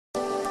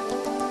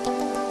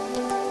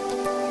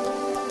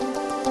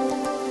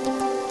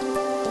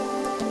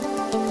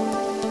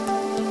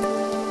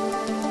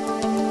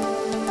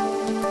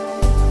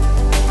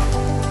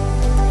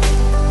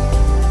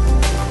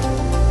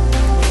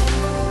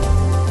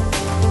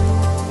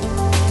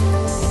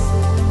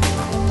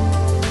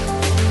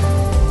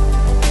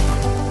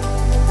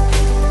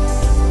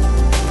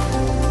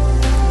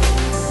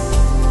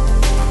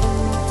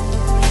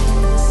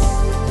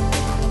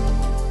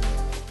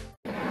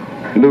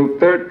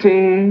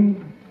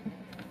13,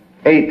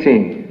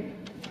 18.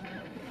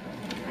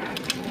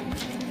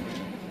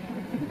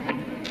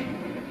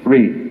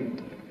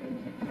 Read.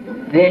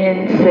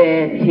 Then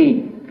said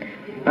he,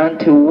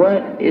 unto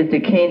what is the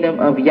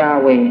kingdom of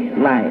Yahweh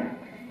like,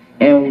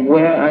 and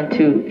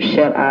whereunto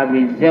shall I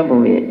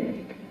resemble it?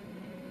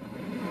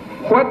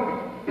 What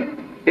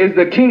is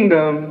the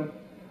kingdom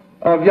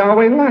of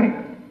Yahweh like?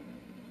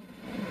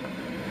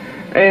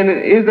 And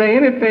is there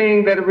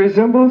anything that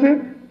resembles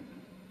it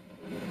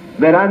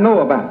that I know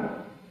about?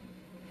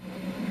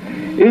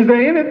 Is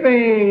there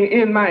anything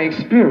in my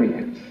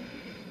experience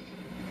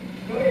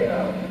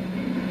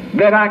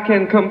that I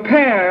can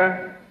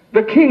compare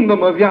the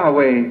kingdom of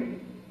Yahweh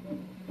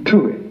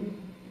to it?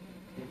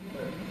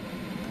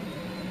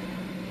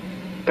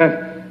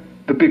 That's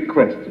the big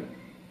question.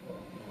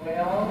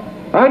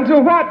 Unto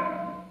what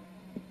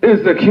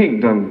is the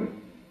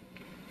kingdom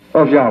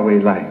of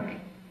Yahweh like?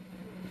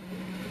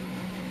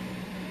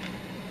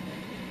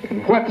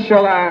 And what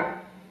shall I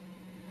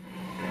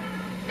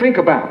think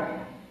about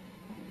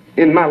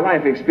in my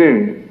life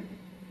experience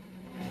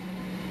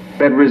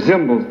that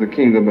resembles the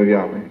kingdom of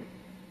Yahweh?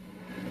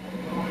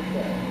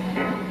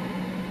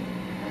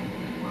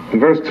 In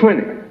verse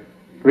 20,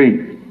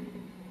 read.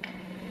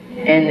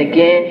 And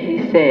again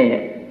he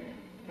said,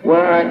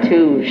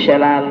 whereunto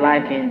shall I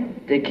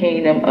liken the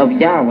kingdom of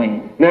Yahweh?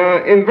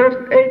 Now in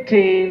verse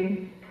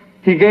 18,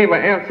 he gave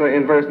an answer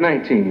in verse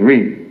 19.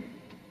 Read.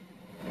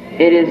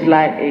 It is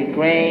like a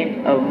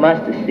grain of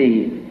mustard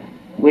seed,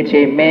 which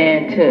a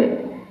man took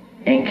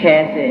and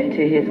cast it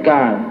into his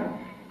garden,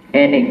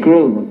 and it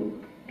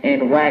grew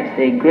and waxed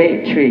a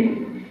great tree,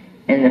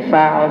 and the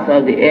fowls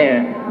of the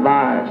air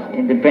lodged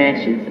in the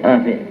branches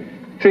of it.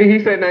 See, he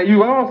said, now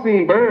you've all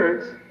seen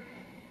birds.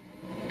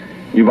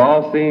 You've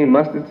all seen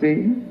mustard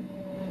seed.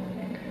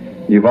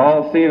 You've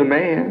all seen a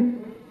man.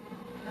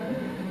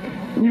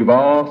 You've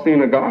all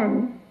seen a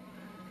garden.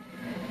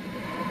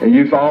 And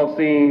you've all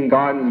seen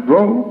gardens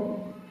grow.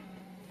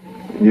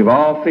 You've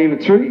all seen a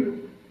tree.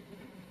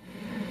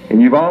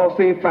 And you've all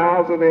seen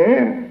fowls of the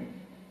air.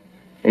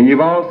 And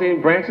you've all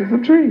seen branches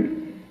of trees.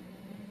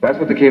 That's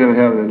what the kingdom of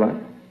heaven is like.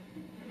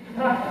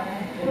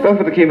 That's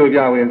what the kingdom of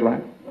Yahweh is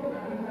like.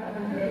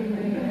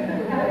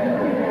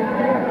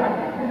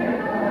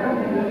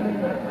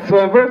 So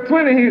in verse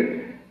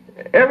 20,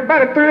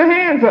 everybody threw their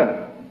hands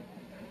up.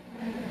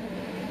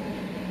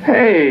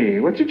 Hey,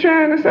 what you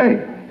trying to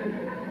say?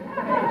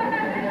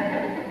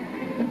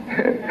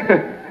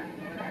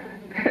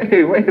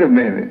 Hey, wait a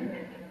minute.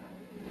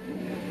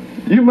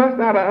 You must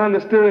not have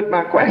understood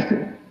my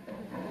question.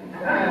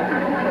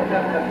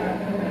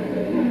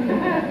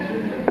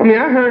 I mean,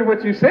 I heard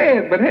what you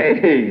said, but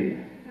hey,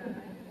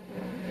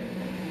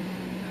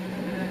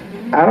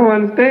 I don't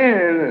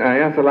understand an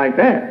answer like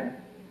that.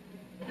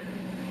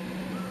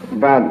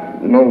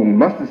 About no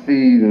mustard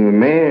seeds and a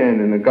man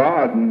and a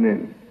garden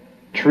and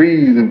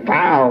trees and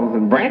fowls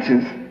and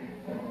branches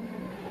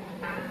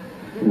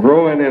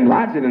growing and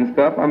lodging and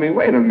stuff. I mean,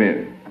 wait a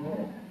minute.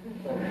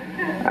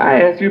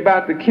 I asked you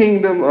about the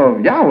kingdom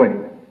of Yahweh.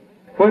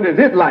 What is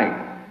it like?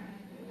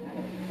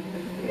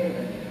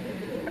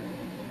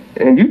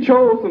 And you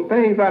chose some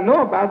things I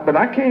know about, but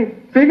I can't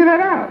figure that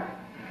out.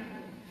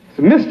 It's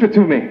a mystery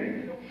to me.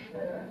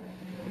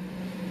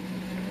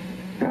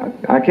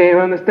 I can't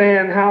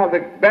understand how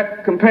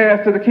that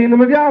compares to the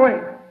kingdom of Yahweh.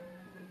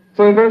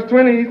 So in verse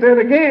 20 he said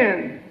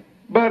again,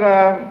 but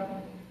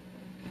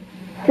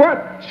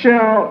what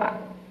shall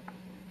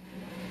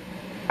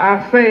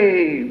I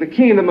say the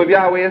kingdom of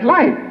Yahweh is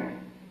like?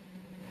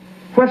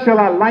 What shall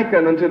I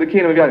liken unto the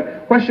kingdom of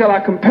Yahweh? What shall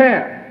I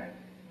compare?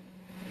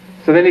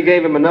 So then he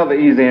gave him another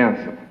easy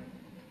answer.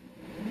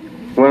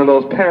 One of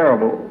those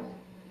parables,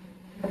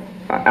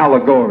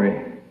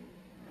 allegory,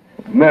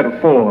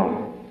 metaphor,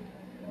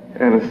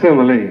 and a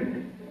simile.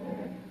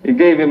 He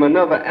gave him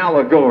another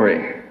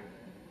allegory,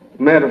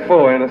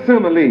 metaphor, and a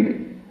simile.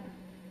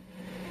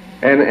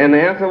 And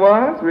the answer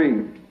was,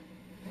 read.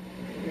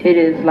 It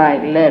is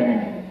like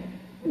leaven,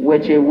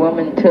 which a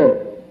woman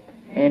took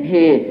and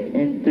hid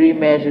in 3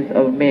 measures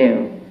of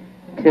meal,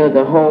 till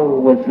the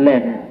whole was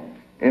leavened.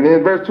 And then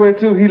in verse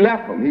 22, he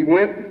left them. He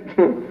went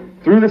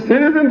through the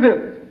cities and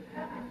villages.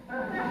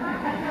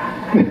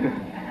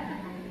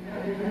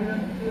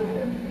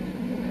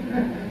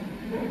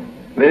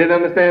 They didn't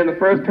understand the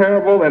first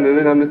parable, and they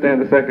didn't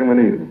understand the second one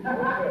either.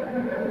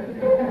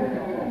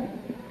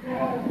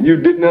 You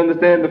didn't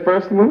understand the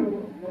first one,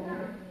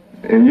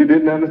 and you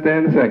didn't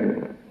understand the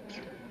second one.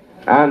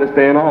 I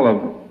understand all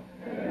of them.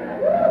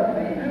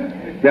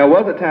 There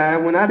was a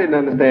time when I didn't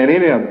understand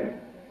any of them.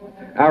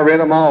 I read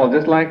them all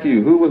just like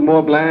you. Who was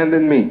more blind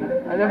than me?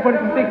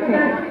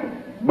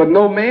 But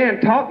no man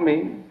taught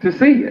me to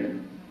see it.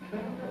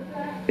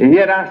 And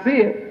yet I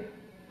see it.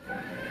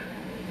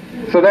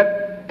 So that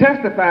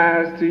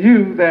testifies to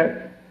you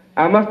that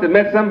I must have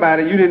met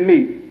somebody you didn't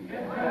meet.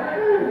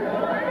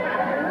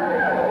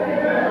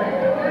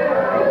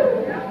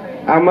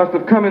 I must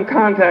have come in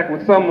contact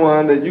with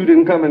someone that you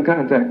didn't come in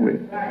contact with.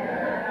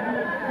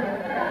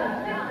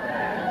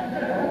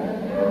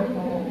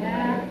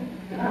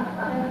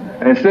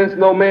 And since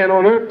no man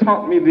on earth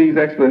taught me these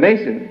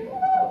explanations,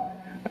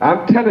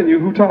 I'm telling you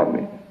who taught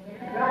me.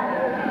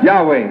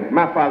 Yahweh,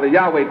 my Father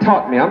Yahweh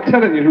taught me. I'm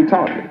telling you who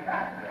taught me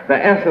the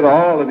answer to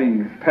all of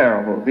these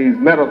parables, these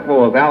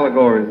metaphors,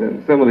 allegories,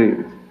 and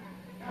similes.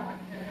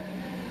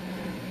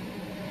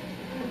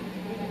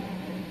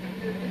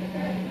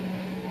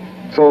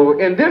 So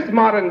in this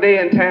modern day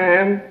and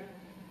time,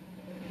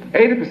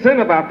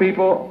 80% of our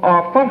people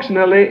are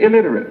functionally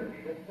illiterate.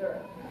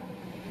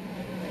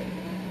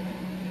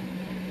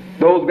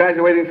 Those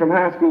graduating from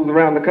high schools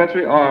around the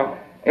country are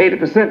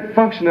 80%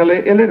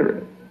 functionally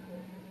illiterate.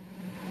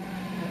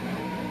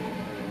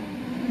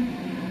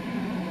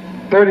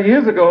 30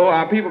 years ago,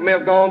 our people may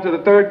have gone to the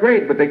 3rd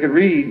grade, but they could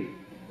read.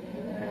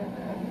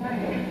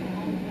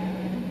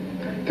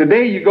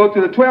 Today, you go to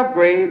the 12th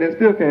grade and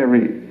still can't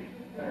read.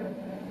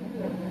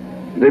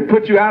 They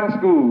put you out of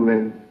school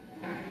and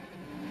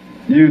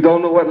you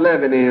don't know what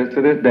leaven is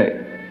to this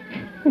day.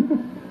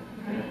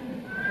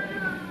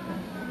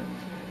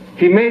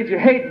 He made you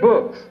hate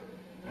books.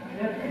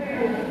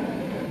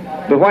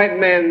 The white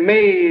man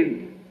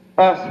made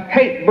us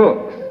hate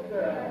books.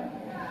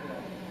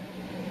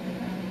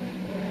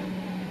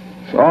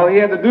 So all he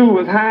had to do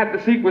was hide the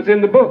secrets in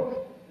the books.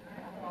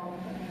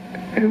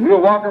 And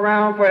we'll walk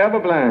around forever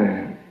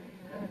blind.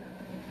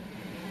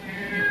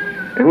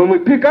 And when we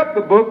pick up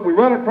the book, we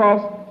run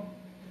across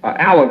an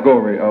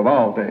allegory of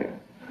all things.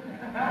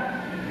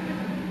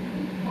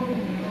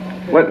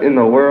 What in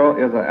the world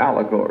is an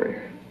allegory?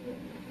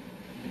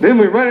 Then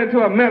we run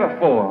into a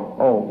metaphor.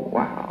 Oh,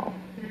 wow.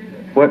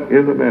 What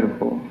is a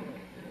metaphor?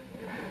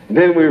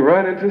 Then we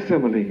run into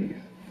similes.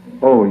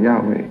 Oh,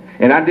 Yahweh.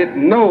 And I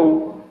didn't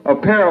know a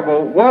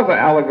parable was an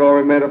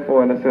allegory,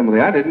 metaphor, and a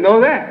simile. I didn't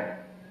know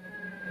that.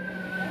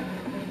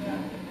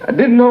 I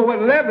didn't know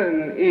what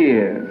leaven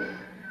is.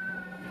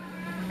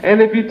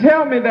 And if you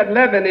tell me that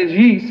leaven is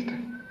yeast,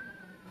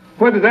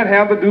 what does that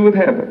have to do with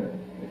heaven?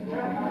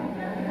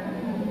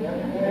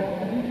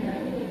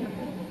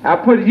 I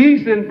put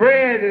yeast in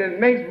bread and it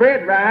makes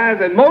bread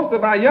rise, and most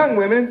of our young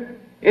women,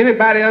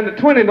 anybody under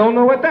 20, don't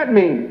know what that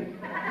means.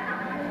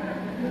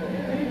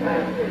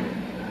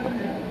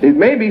 It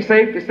may be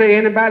safe to say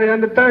anybody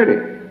under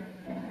 30.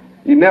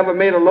 You never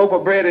made a loaf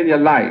of bread in your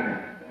life.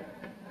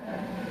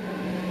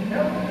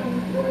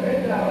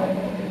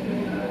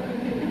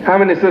 How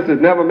many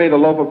sisters never made a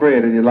loaf of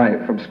bread in your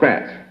life from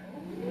scratch?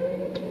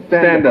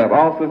 Stand up.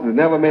 All sisters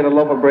never made a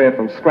loaf of bread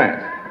from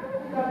scratch.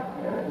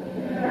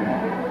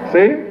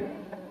 See?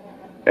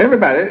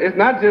 Everybody. It's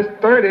not just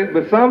 30s,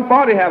 but some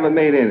 40 haven't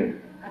made any.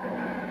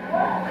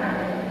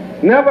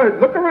 Never.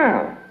 Look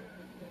around.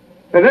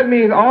 And that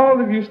means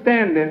all of you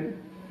standing,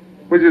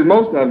 which is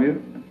most of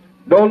you,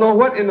 don't know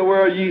what in the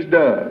world yeast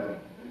does.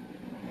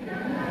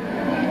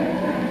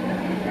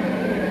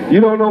 You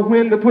don't know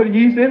when to put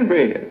yeast in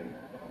bread.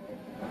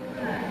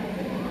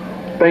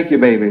 Thank you,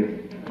 baby.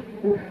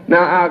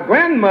 Now, our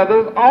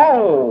grandmothers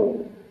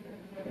all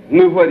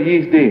knew what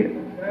yeast did.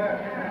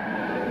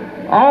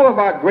 All of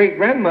our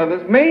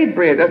great-grandmothers made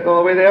bread. That's the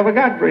only way they ever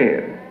got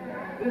bread,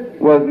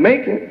 was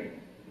making.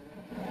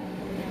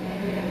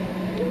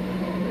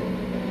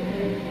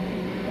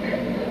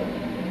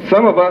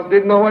 Some of us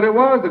didn't know what it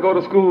was to go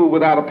to school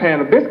without a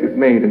pan of biscuits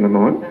made in the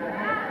morning.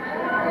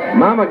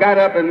 Mama got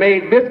up and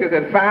made biscuits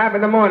at 5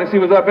 in the morning. She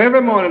was up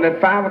every morning at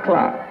 5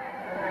 o'clock.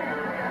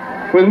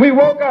 When we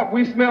woke up,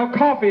 we smelled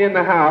coffee in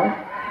the house.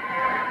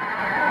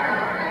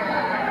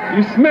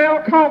 You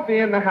smell coffee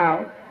in the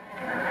house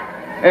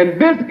and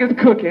biscuits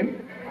cooking,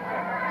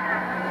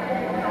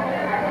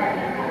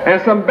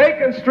 and some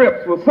bacon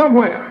strips were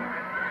somewhere.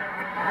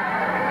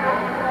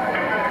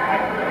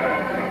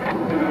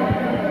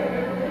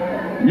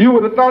 You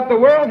would have thought the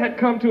world had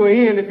come to an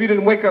end if you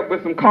didn't wake up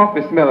with some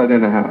coffee smelling in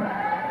the house.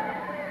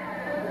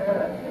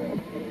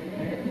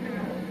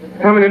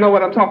 How many know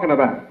what I'm talking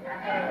about?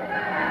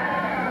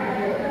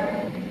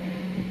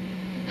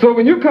 So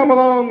when you come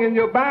along in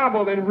your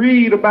Bible and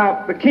read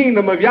about the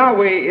kingdom of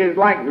Yahweh is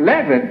like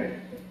leaven,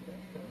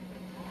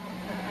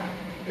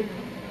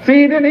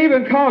 see, he didn't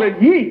even call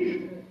it yeast.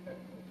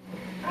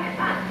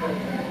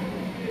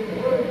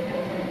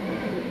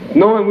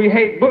 Knowing we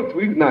hate books,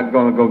 we're not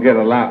going to go get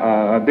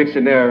a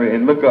dictionary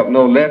and look up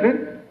no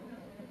leaven.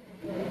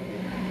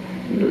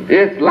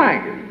 It's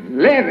like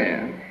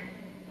leaven.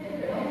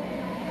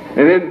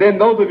 And then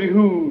those of you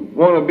who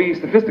want to be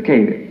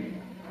sophisticated,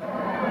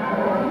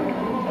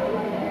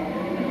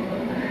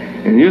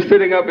 and you're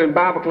sitting up in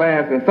Bible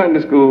class and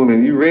Sunday school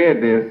and you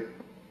read this,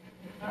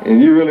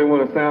 and you really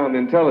want to sound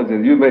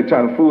intelligent, you may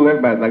try to fool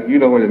everybody like you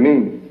know what it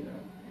means.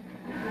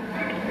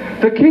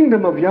 The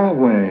kingdom of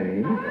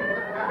Yahweh,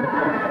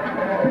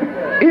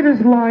 it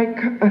is like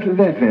a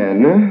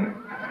leaven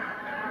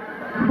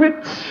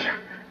which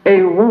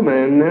a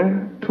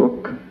woman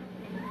took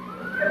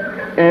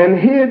and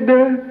hid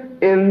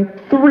in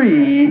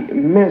 3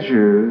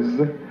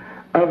 measures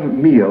of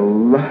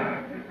meal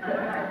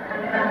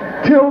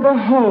till the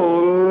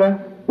whole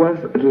was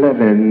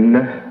leavened.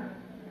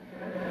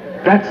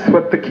 That's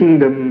what the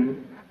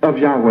kingdom of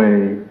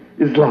Yahweh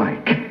is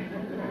like.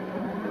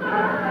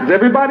 Does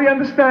everybody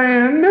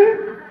understand?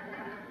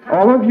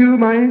 All of you,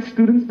 my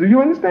students, do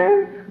you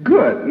understand?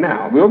 Good.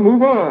 Now, we'll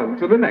move on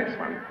to the next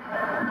one.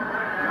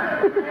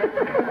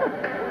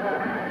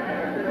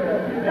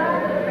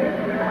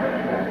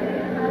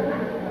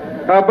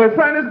 But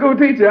Sunday school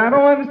teacher, I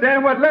don't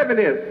understand what leaven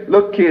is.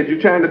 Look, kids,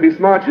 you're trying to be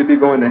smart, you'll be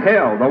going to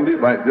hell. Don't be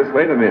right. Just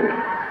wait a minute.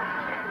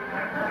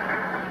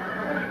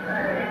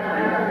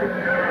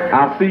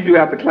 I'll see you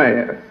after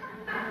class.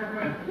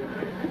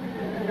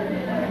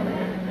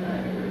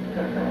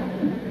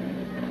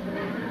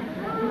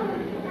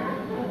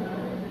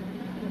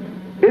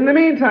 In the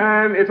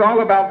meantime, it's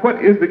all about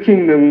what is the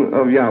kingdom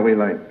of Yahweh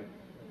like.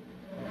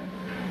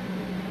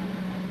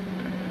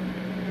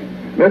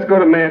 Let's go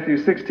to Matthew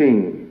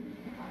 16.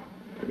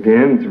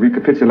 Again, to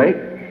recapitulate.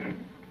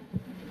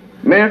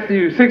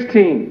 Matthew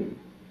 16,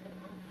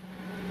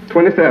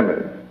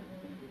 27,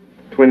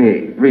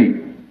 28.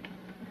 Read.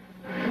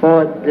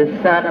 For the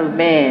Son of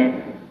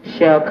Man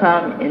shall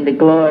come in the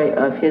glory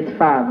of his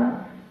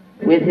Father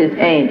with his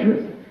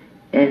angels,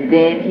 and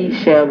then he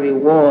shall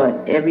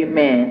reward every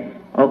man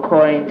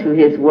according to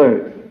his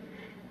works.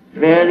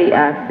 Verily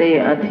I say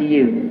unto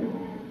you,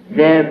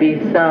 there be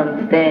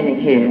some standing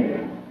here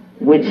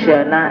which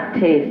shall not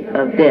taste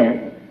of death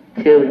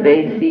till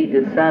they see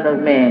the Son of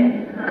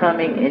Man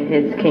coming in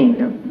his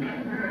kingdom.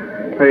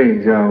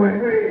 Praise Yahweh.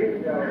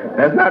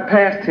 That's not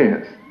past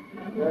tense.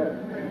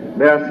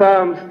 There are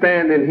some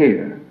standing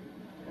here.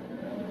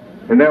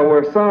 And there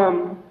were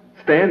some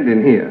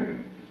standing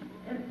here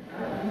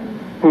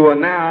who are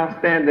now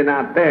standing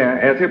out there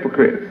as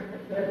hypocrites.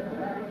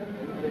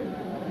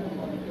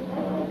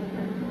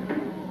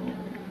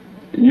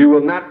 You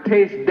will not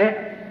taste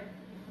death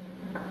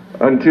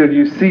until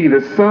you see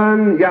the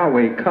Son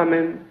Yahweh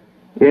coming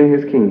in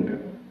his kingdom.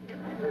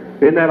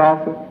 Isn't that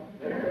awesome?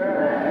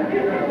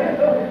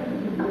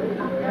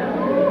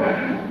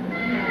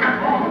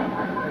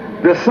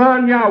 The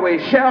Son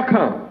Yahweh shall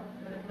come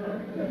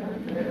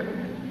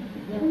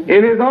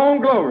in his own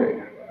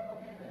glory.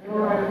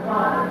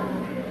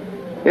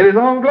 In his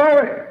own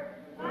glory.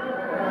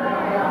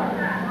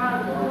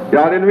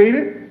 Y'all didn't read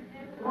it?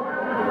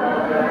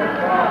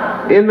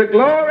 In the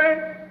glory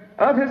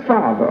of his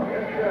Father.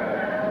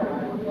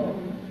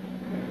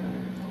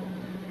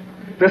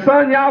 The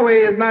Son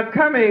Yahweh is not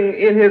coming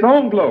in his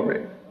own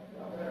glory,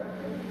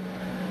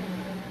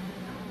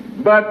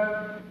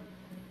 but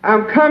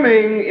I'm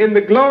coming in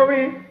the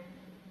glory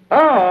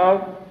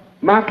of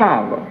my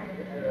Father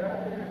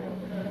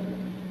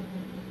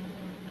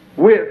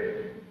with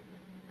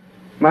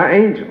my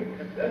angels.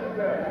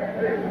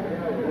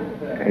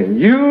 And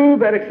you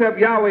that accept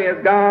Yahweh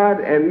as God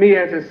and me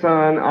as his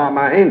Son are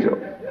my angels.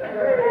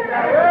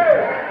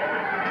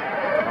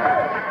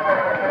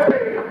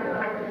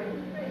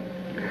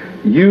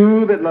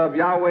 You that love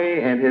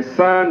Yahweh and his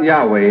Son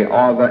Yahweh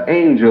are the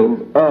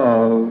angels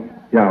of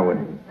Yahweh.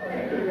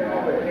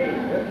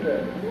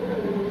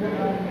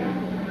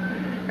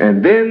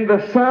 And then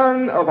the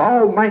Son of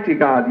Almighty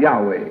God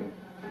Yahweh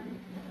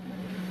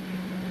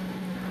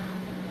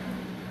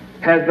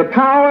has the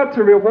power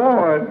to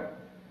reward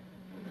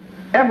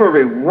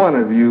every one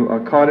of you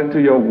according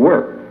to your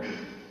works.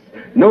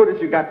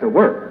 Notice you got to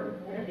work.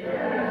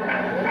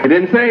 It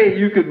didn't say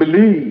you could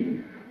believe.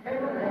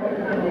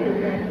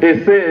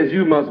 It says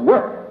you must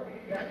work.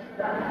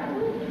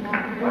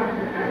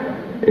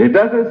 It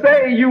doesn't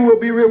say you will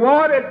be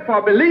rewarded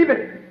for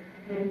believing.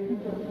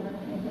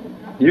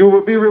 You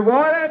will be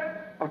rewarded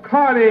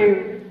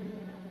according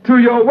to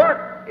your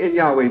work in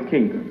Yahweh's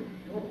kingdom.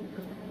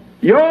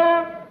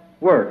 Your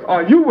works.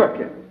 Are you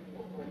working?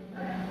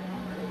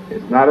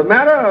 It's not a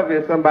matter of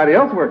is somebody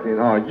else working.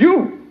 Are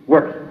you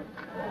working?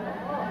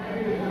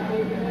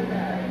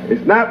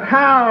 It's not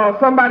how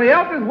somebody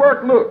else's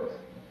work looks.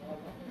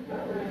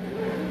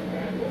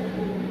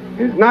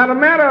 It's not a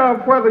matter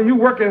of whether you're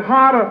working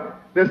harder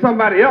than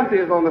somebody else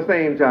is on the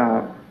same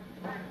job.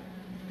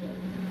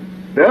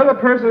 The other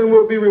person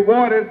will be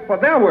rewarded for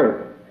their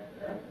work.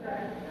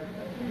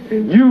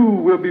 And you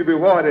will be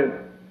rewarded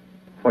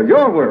for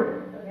your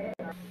work.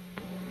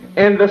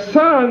 And the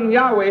Son,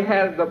 Yahweh,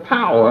 has the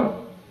power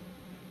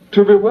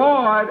to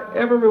reward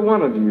every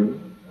one of you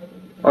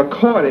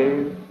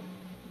according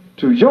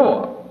to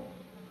your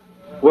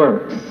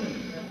works.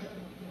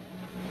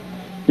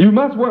 You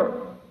must work.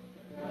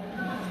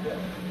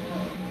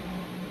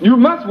 You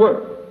must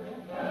work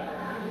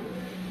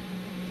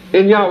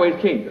in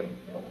Yahweh's kingdom.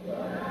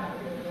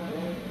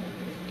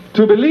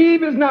 To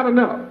believe is not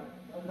enough.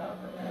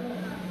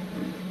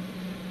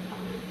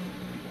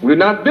 We're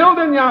not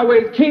building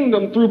Yahweh's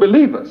kingdom through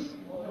believers.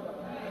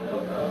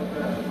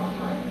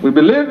 We're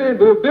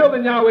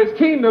building Yahweh's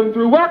kingdom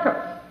through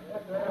workers.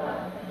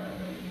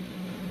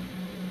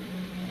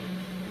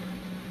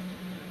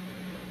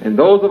 And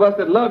those of us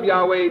that love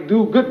Yahweh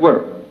do good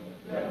work.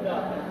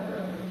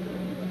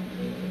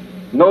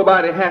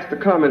 Nobody has to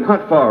come and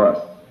hunt for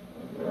us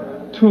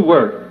to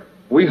work.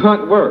 We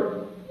hunt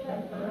work.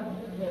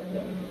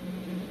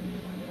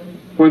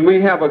 When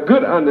we have a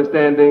good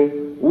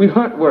understanding, we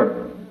hunt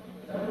work.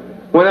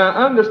 When our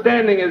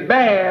understanding is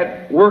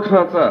bad, work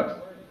hunts us.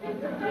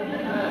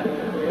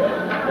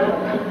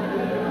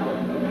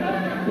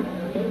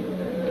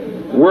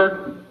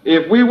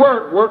 If we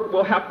work, work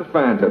will have to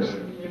find us.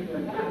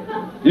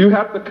 You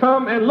have to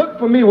come and look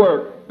for me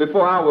work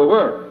before I will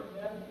work.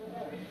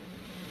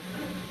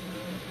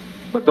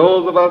 But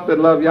those of us that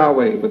love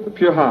Yahweh with a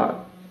pure heart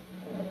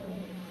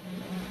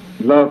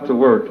love to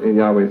work in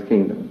Yahweh's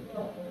kingdom.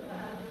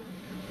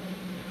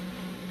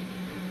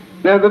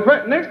 Now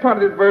the next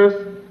part of this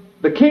verse,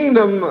 the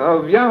kingdom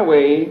of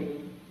Yahweh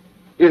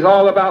is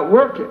all about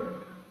working.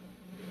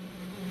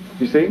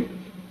 You see?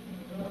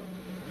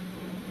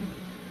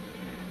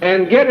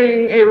 And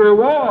getting a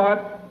reward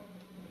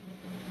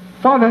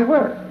for that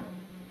work.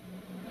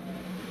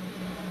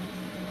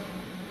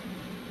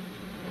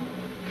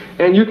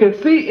 And you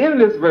can see in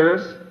this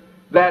verse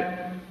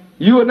that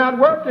you are not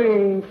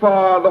working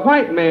for the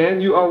white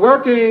man, you are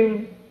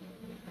working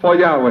for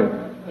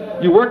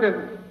Yahweh. You're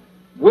working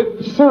with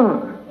the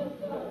Son.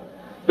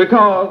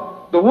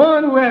 Because the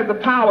one who has the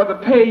power to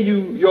pay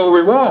you your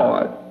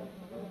reward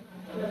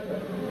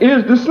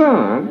is the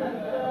Son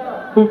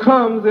who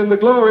comes in the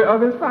glory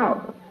of his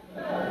Father.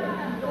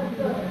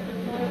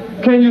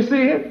 Can you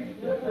see it?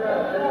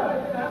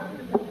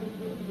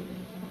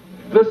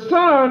 The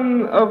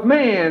Son of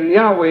Man,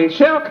 Yahweh,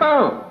 shall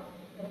come.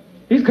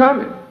 He's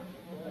coming.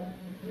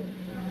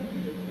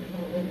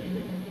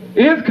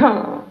 Is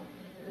come.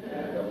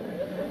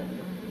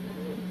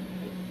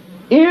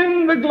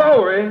 In the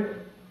glory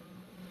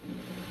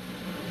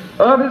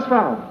of his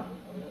Father,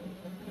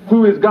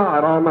 who is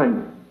God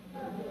Almighty,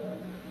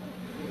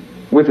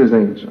 with his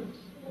angels.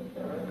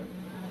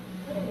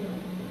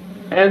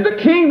 And the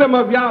kingdom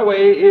of Yahweh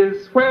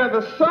is where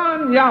the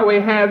Son Yahweh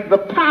has the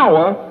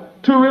power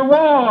to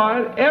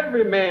reward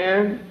every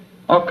man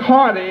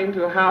according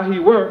to how he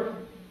works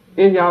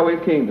in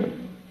Yahweh's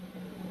kingdom.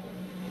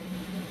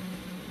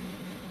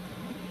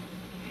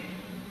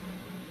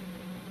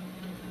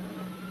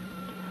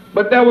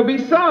 But there will be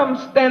some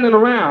standing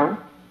around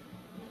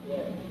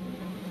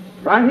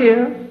right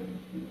here.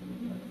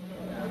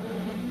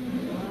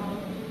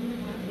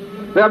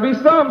 There'll be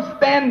some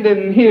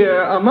standing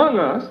here among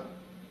us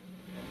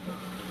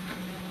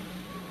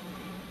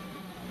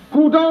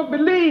who don't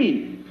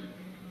believe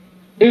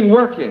in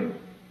working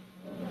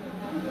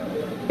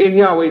in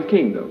Yahweh's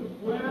kingdom.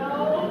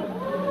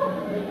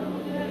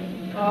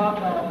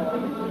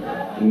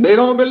 They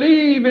don't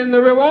believe in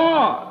the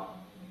reward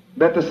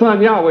that the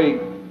Son Yahweh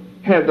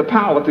has the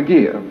power to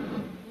give.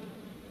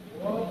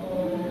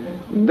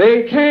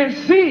 They can't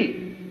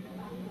see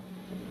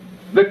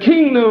the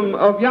kingdom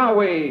of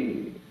Yahweh.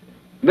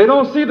 They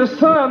don't see the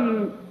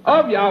Son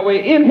of Yahweh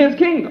in his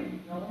kingdom.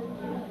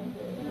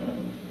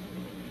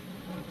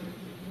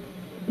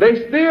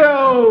 They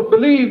still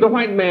believe the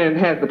white man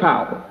has the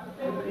power.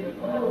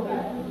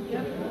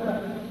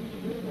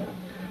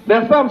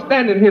 There's some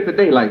standing here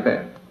today like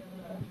that.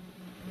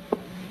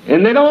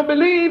 And they don't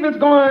believe it's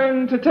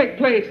going to take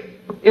place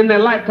in their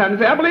lifetime.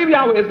 They say, I believe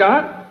Yahweh is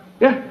God.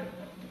 Yeah.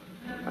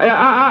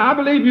 I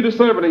believe you're the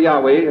servant of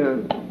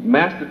Yahweh,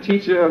 master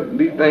teacher of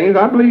these things.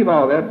 I believe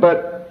all that,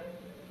 but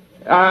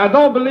I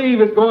don't believe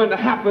it's going to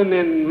happen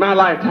in my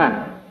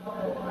lifetime.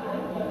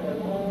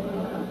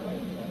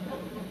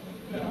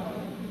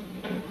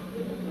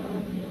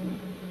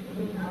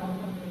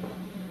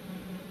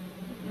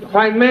 The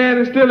white man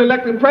is still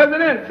electing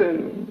presidents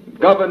and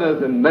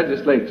governors and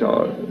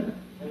legislators.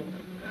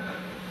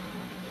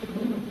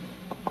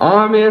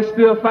 Army is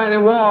still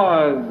fighting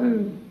wars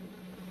and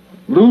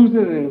losing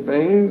and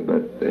things,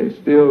 but they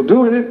still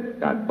doing it.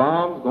 Got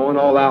bombs going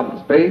all out in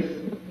space.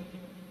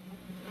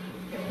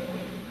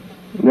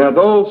 Now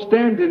those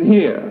standing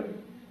here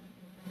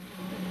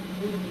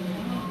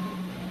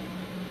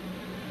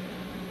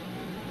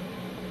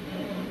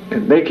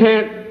and they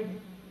can't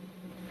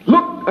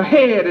look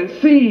ahead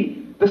and see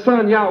the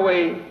Son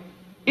Yahweh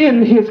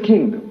in his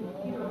kingdom.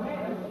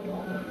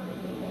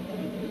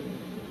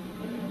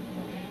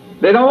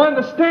 They don't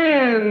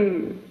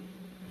understand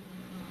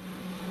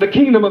the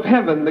kingdom of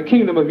heaven, the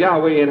kingdom of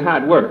Yahweh, and how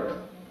it works.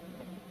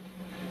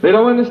 They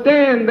don't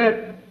understand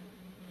that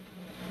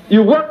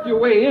you work your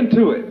way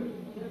into it,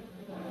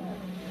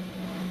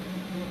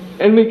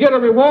 and we get a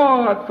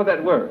reward for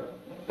that work.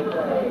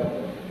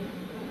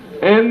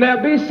 And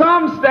there'll be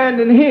some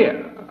standing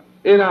here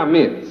in our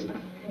midst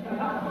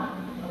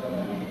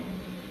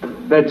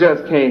that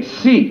just can't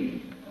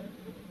see.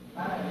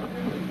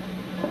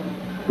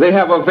 They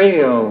have a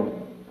veil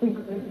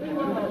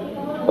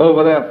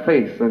over their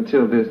face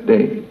until this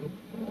day.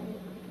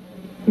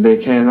 They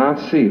cannot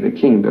see the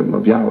kingdom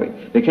of Yahweh.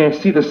 They can't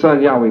see the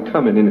Son Yahweh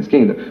coming in his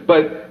kingdom.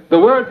 But the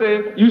word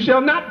says, you shall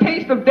not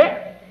taste of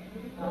death.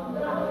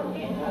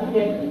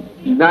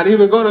 You're not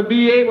even going to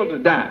be able to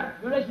die.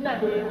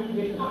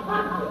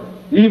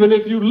 Even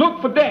if you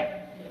look for death,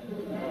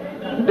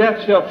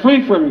 death shall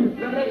flee from you.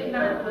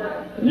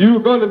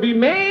 You're going to be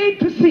made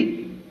to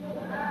see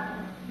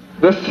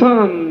the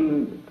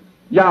Son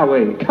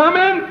Yahweh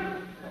coming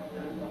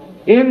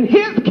in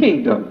his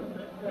kingdom.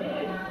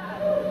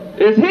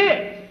 It's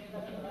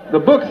his. The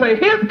book say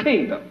his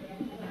kingdom.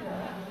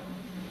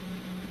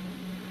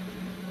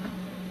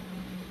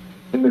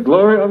 In the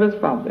glory of his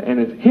Father. And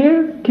it's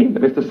his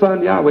kingdom. It's the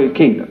Son Yahweh's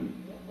kingdom.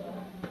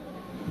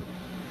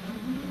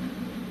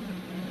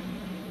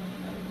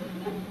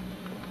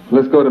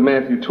 Let's go to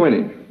Matthew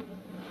 20.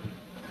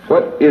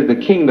 What is the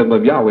kingdom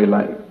of Yahweh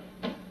like?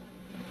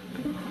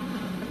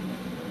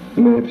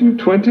 Matthew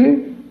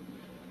 20,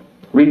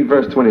 read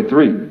verse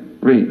 23.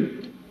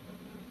 Read.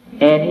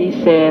 And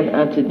he said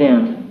unto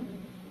them,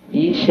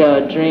 Ye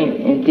shall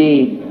drink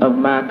indeed of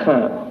my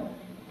cup,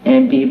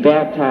 and be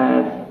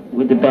baptized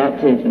with the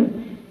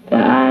baptism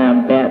that I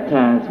am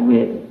baptized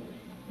with.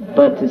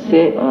 But to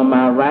sit on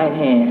my right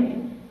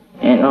hand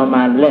and on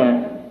my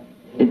left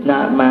is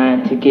not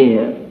mine to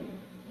give,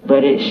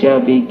 but it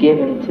shall be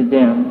given to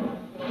them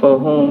for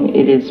whom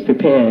it is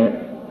prepared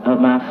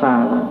of my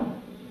Father.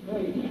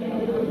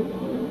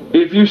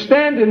 If you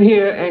standing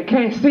here and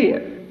can't see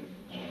it,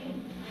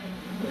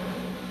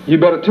 you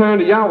better turn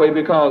to Yahweh,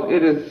 because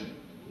it is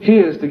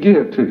His to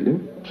give to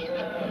you.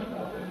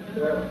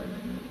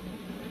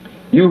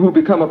 You who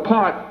become a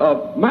part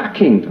of my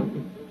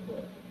kingdom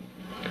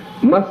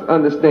must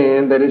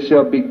understand that it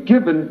shall be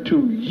given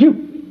to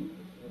you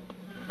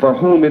for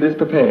whom it is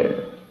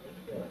prepared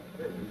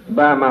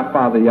by my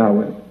Father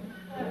Yahweh.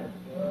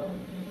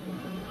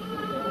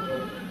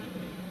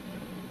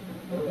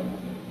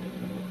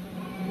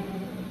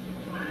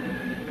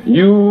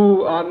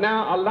 You are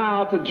now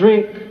allowed to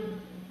drink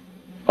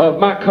of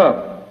my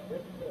cup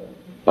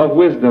of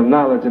wisdom,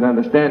 knowledge, and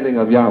understanding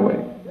of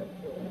Yahweh,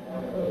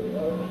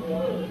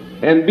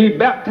 and be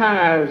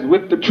baptized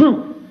with the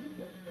truth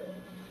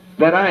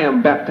that I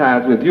am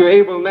baptized with. You're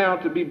able now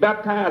to be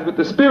baptized with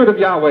the Spirit of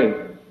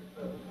Yahweh,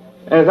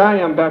 as I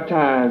am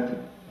baptized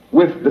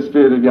with the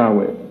Spirit of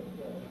Yahweh.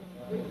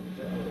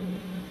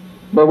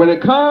 But when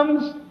it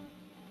comes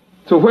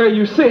to where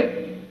you sit,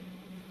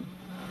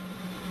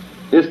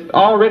 it's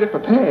already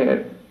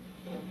prepared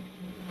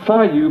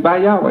for you by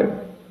Yahweh.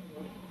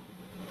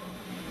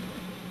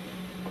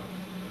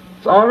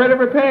 It's already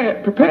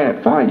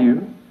prepared for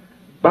you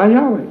by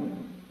Yahweh.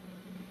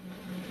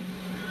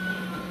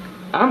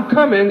 I'm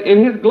coming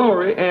in His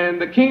glory, and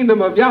the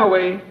kingdom of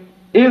Yahweh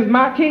is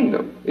my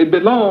kingdom. It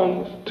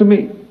belongs to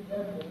me.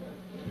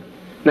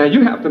 Now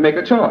you have to make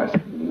a choice.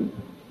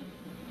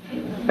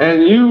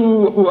 And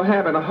you who are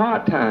having a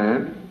hard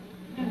time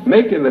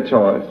making the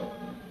choice,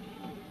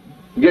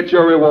 get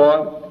your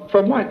reward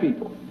from white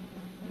people.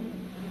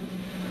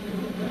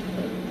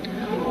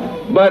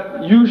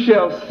 But you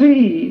shall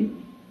see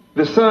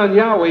the Son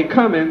Yahweh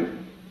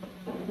coming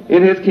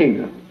in His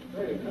kingdom.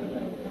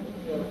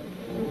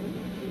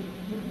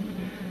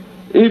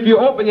 If you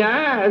open your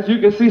eyes, you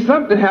can see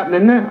something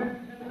happening now.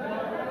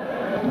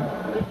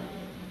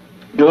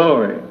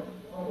 Glory.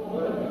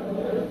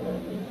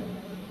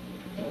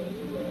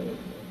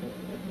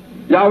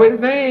 Yahweh's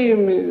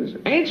name is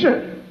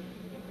ancient.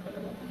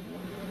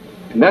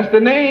 And that's the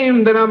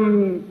name that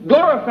I'm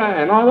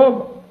glorifying all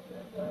over.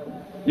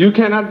 You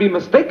cannot be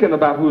mistaken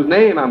about whose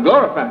name I'm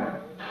glorifying.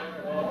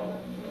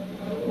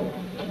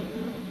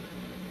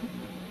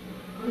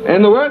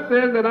 And the word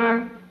says that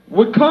I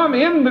would come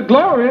in the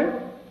glory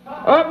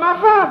of my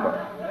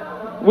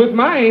Father with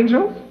my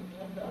angels.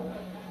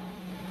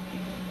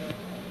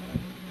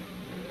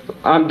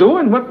 I'm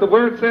doing what the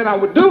word said I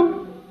would do.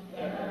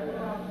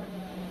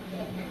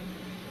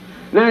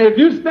 Now if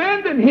you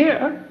standing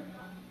here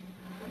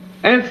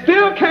and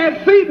still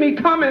can't see me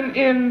coming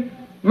in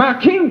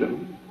my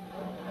kingdom,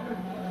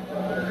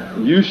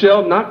 you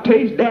shall not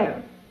taste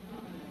death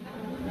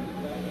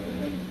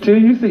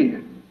till you see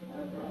it.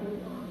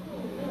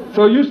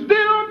 So you're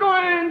still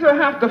going to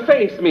have to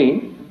face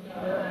me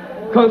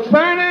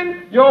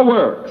concerning your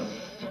works.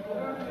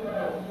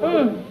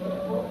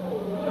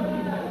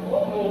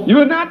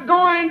 You're not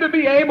going to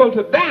be able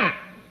to die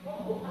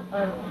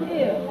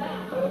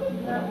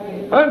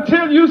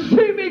until you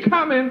see me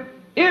coming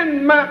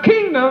in my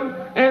kingdom,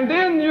 and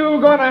then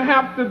you're going to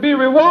have to be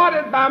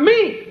rewarded by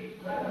me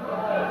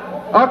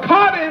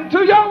according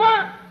to your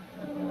work.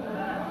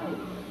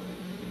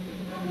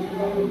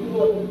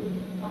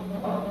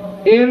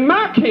 In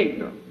my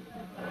kingdom.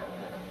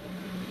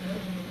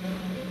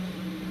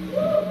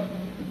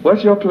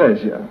 What's your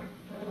pleasure?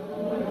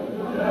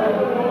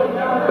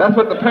 That's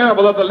what the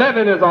parable of the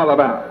leaven is all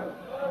about.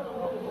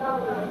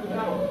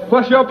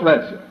 What's your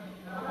pleasure?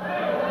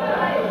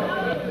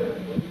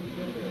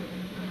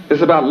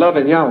 It's about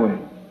loving Yahweh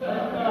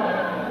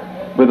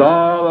with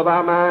all of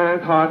our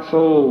mind, heart,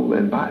 soul,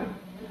 and body.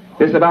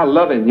 It's about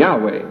loving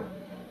Yahweh.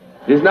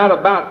 It's not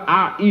about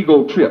our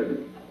ego trip.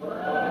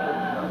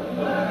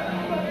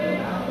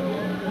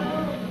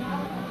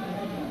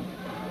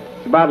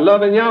 It's about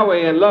loving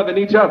Yahweh and loving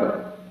each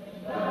other.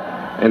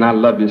 And I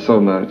love you so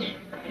much.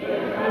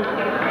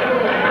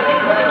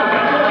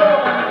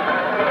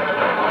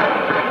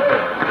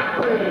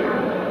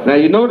 Now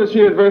you notice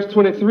here in verse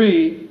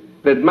 23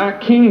 that my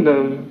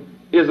kingdom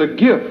is a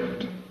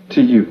gift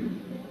to you.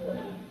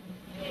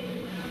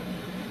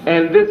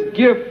 And this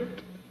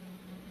gift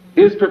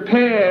is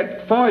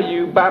prepared for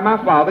you by my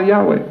Father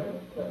Yahweh.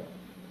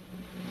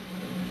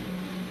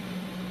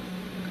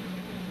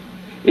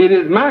 It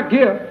is my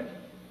gift,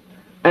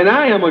 and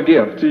I am a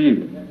gift to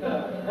you.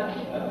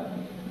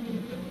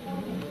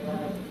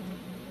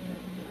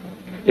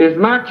 It's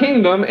my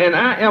kingdom, and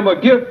I am a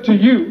gift to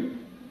you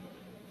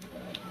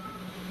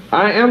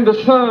I am the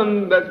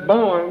son that's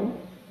born,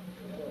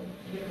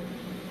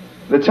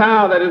 the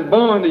child that is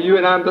born to you,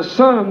 and I'm the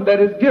son that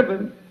is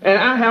given, and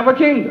I have a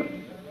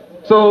kingdom.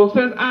 So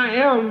since I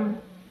am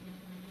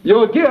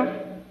your gift,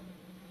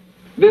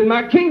 then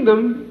my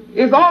kingdom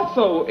is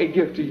also a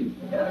gift to you.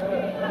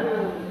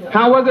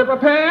 How was it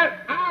prepared?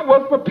 I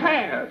was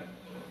prepared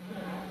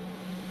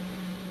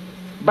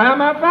by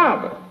my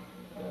Father.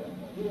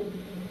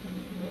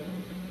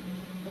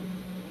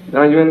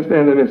 Now you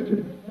understand the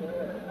mystery.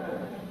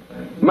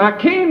 My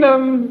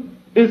kingdom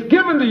is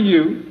given to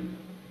you,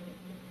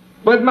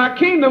 but my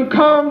kingdom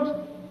comes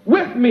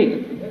with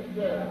me.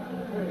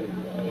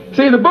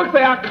 See, the book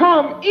says, I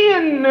come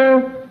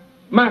in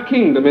my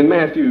kingdom in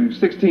Matthew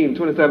 16,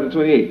 27 to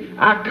 28.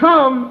 I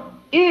come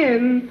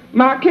in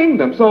my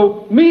kingdom.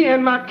 So me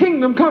and my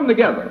kingdom come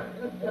together.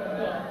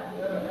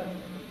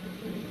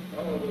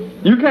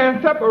 You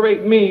can't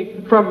separate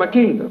me from my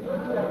kingdom.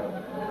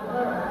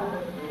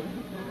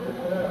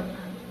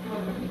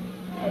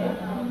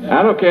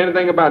 I don't care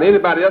anything about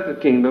anybody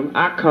else's kingdom.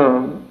 I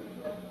come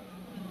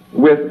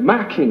with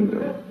my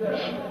kingdom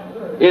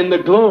in the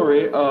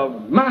glory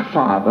of my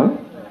Father,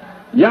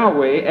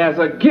 Yahweh, as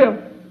a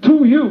gift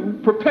to you,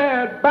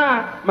 prepared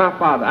by my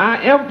Father.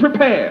 I am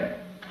prepared.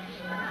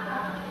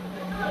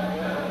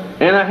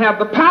 And I have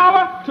the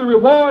power to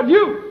reward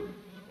you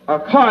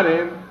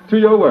according to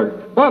your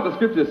work. Well, the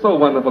scripture is so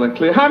wonderful and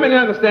clear. How many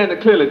understand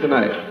it clearly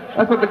tonight?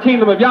 That's what the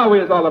kingdom of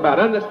Yahweh is all about,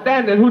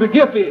 understanding who the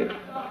gift is.